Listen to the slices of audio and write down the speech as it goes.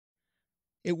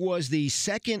It was the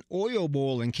second Oil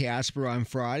Bowl in Casper on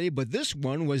Friday, but this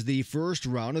one was the first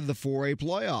round of the 4A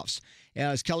playoffs,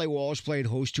 as Kelly Walsh played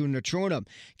host to Natrona.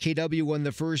 KW won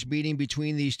the first meeting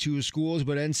between these two schools,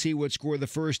 but NC would score the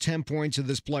first 10 points of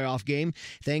this playoff game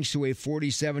thanks to a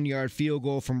 47-yard field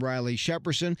goal from Riley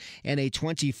Shepperson and a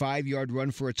 25-yard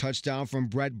run for a touchdown from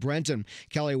Brett Brenton.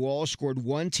 Kelly Walsh scored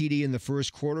one TD in the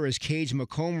first quarter as Cage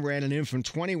McComb ran it in from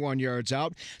 21 yards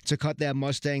out to cut that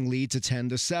Mustang lead to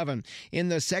 10-7. In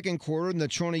the second quarter,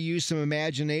 Natrona used some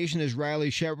imagination as Riley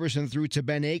Shepperson threw to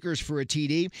Ben Akers for a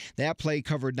TD. That play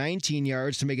covered 19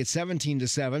 yards to make it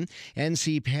 17-7.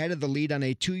 NC padded the lead on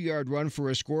a 2-yard run for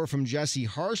a score from Jesse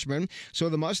Harshman, so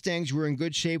the Mustangs were in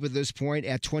good shape at this point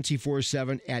at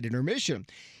 24-7 at intermission.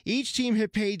 Each team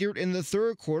hit pay dirt in the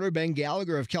third quarter. Ben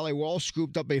Gallagher of Kelly Walsh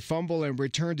scooped up a fumble and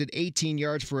returned it 18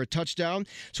 yards for a touchdown,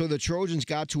 so the Trojans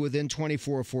got to within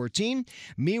 24-14.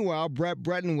 Meanwhile, Brett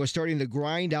Breton was starting to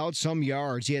grind out some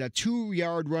yards. He had a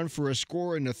 2-yard run for a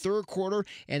score in the third quarter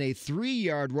and a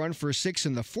 3-yard run for 6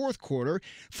 in the fourth quarter.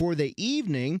 For the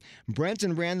evening,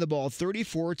 Brenton ran the ball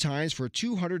 34 times for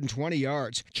 220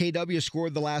 yards. KW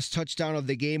scored the last touchdown of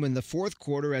the game in the fourth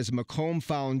quarter as McComb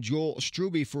found Joel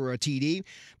Struby for a TD,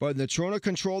 but Natrona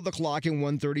controlled the clock and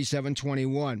won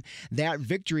 37-21. That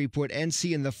victory put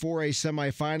NC in the 4A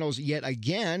semifinals yet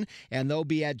again, and they'll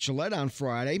be at Gillette on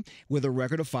Friday with a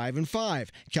record of 5-5.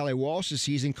 Kelly Walsh's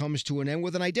season comes to an end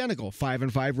with an identical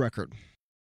 5-5 record.